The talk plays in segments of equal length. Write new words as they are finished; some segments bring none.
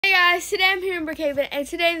guys, today I'm here in Brookhaven, and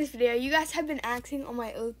today in this video, you guys have been asking on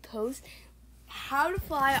my old post how to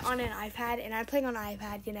fly on an iPad, and I'm playing on an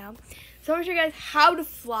iPad, you know. So I'm going to show you guys how to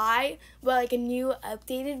fly, but like a new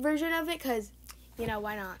updated version of it, because, you know,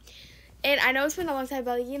 why not? And I know it's been a long time,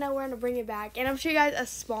 but, you know, we're going to bring it back. And I'm showing you guys a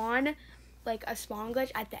spawn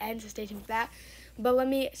glitch at the end, so stay tuned for that. But let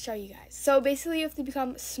me show you guys. So basically, you have to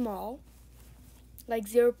become small, like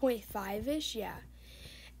 0.5-ish, yeah.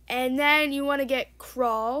 And then you want to get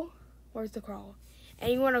crawl. Where's the crawl?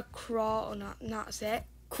 And you want to crawl, not sit,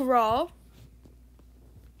 crawl.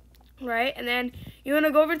 Right? And then you want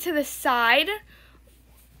to go over to the side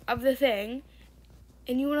of the thing.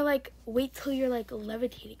 And you want to, like, wait till you're, like,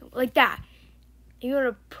 levitating. Like that. And you want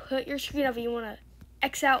to put your screen up and you want to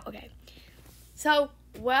X out. Okay. So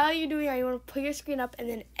while you're doing that, you want to put your screen up and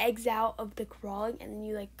then X out of the crawling. And then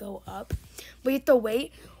you, like, go up. But you have to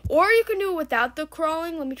wait. Or you can do it without the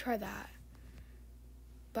crawling. Let me try that.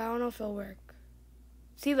 But I don't know if it'll work.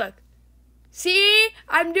 See, look. See?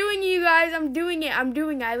 I'm doing it, you guys. I'm doing it. I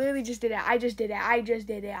literally just did it. I just did it. I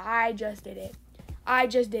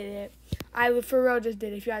for real just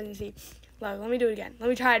did it. If you guys can see. Look, let me do it again. Let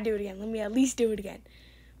me try to do it again. Let me at least do it again.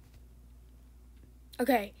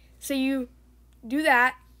 Okay. So you do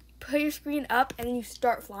that. Put your screen up. And then you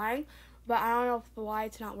start flying. But I don't know why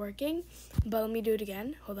it's not working. But let me do it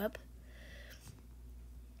again. Hold up.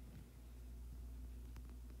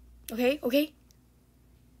 Okay.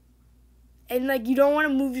 And, like, you don't want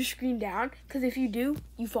to move your screen down. Because if you do,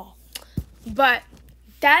 you fall. But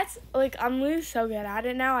that's, like, I'm really so good at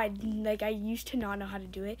it now. I used to not know how to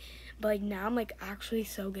do it. But, like, now I'm, like, actually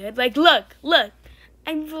so good. Like, look.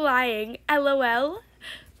 I'm flying. LOL.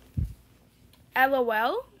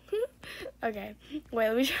 Okay, wait,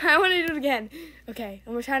 let me try. I want to do it again. Okay,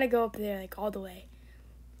 and we're trying to go up there, like, all the way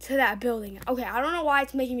to that building. Okay, I don't know why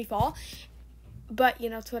it's making me fall, but, you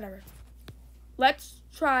know, it's whatever. Let's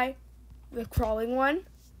try the crawling one.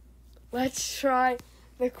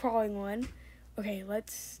 Okay,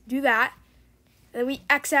 let's do that. And then we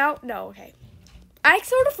X out. No, okay. I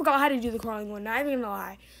sort of forgot how to do the crawling one, not even gonna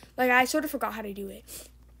lie. Like, I sort of forgot how to do it.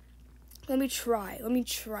 Let me try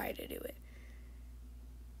to do it.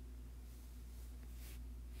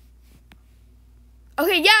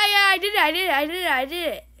 Okay, yeah, I did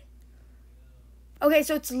it. Okay,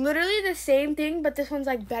 so it's literally the same thing, but this one's,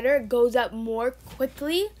 like, better. It goes up more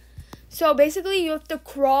quickly. So, basically, you have to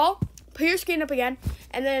crawl, put your screen up again,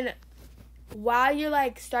 and then while you're,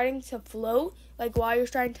 like, starting to float, like, while you're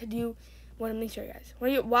starting to do, let me show you guys.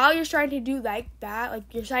 While you're starting to do, like, that, like,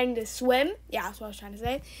 you're starting to swim, yeah, that's what I was trying to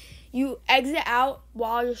say, you exit out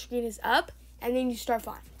while your screen is up, and then you start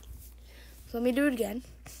flying. So, let me do it again.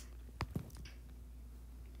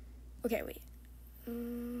 Okay, wait.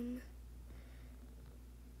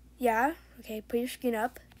 Yeah. Okay, put your screen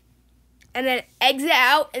up. And then exit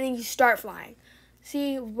out, and then you start flying.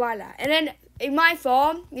 See, voila. And then it might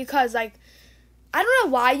fall because, like, I don't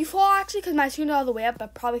know why you fall, actually, because my screen is all the way up,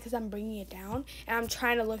 but probably because I'm bringing it down. And I'm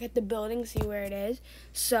trying to look at the building, see where it is.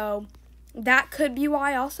 So, that could be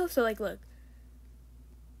why also. So, like, look.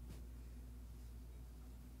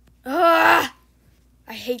 Ugh!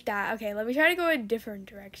 I hate that. Okay, let me try to go a different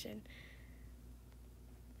direction.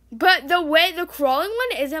 But the crawling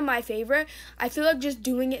one isn't my favorite. I feel like just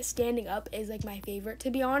doing it standing up is, like, my favorite, to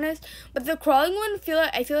be honest. But the crawling one,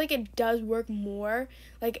 I feel like it does work more.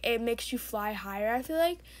 Like, it makes you fly higher, I feel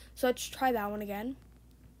like. So let's try that one again.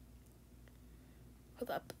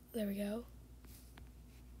 Hold up. There we go.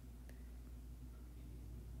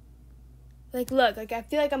 Like, look. Like, I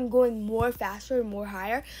feel like I'm going more faster and more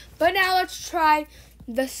higher. But now let's try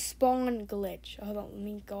the spawn glitch. Hold on. Let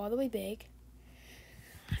me go all the way big.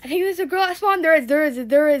 I think there's a girl at spawn. There is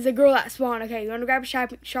a girl at spawn. Okay, you want to grab a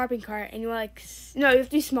shopping cart, and you want, like, no, you have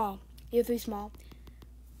to be small.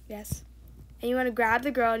 Yes. And you want to grab the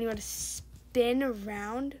girl, and you want to spin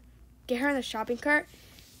around. Get her in the shopping cart.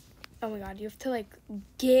 Oh, my God. You have to, like,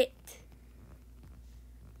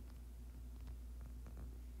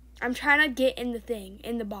 I'm trying to get in the thing,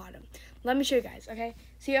 in the bottom. Let me show you guys, okay?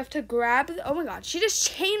 So you have to grab, oh, my God. She just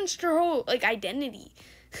changed her whole, like, identity.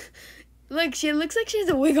 Look, she looks like she has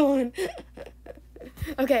a wig on.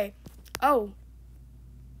 Okay. Oh,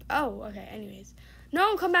 okay. Anyways.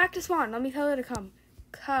 No, come back to spawn. Let me tell her to come.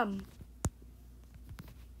 Come.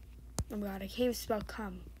 Oh, my God. I can't even spell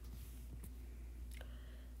come.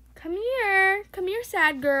 Come here. Come here,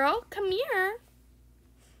 sad girl. Come here.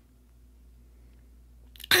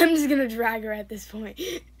 I'm just going to drag her at this point.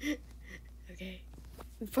 Okay.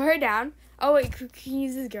 We put her down. Oh, wait. Can you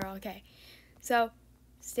use this girl? Okay. So,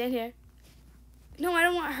 stand here. No, I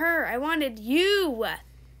don't want her. I wanted you.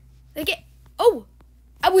 Like it. Oh,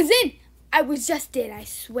 I was in. I was just in, I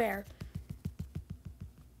swear.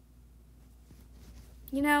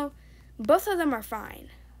 You know, both of them are fine.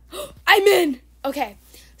 I'm in. Okay,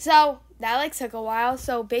 so that like took a while.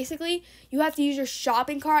 So basically, you have to use your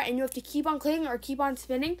shopping cart and you have to keep on clicking or keep on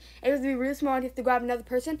spinning. And you have to be really smart. You have to grab another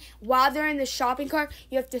person. While they're in the shopping cart,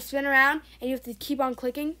 you have to spin around and you have to keep on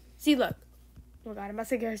clicking. See, look. Oh my god, I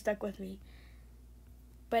must have got stuck with me.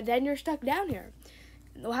 But then you're stuck down here.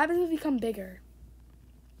 What happens if you become bigger?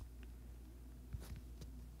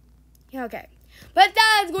 Yeah, okay. But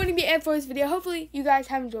that's going to be it for this video. Hopefully, you guys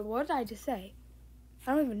have enjoyed. What did I just say?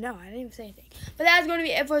 I don't even know. I didn't even say anything. But that's going to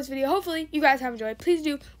be it for this video. Hopefully, you guys have enjoyed. Please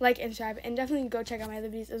do like and subscribe. And definitely go check out my other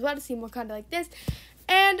videos as well to see more content like this.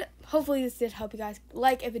 And hopefully, this did help you guys.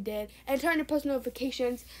 Like if it did. And turn on post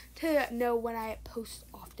notifications to know when I post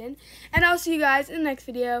often. And I'll see you guys in the next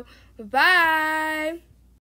video. Bye.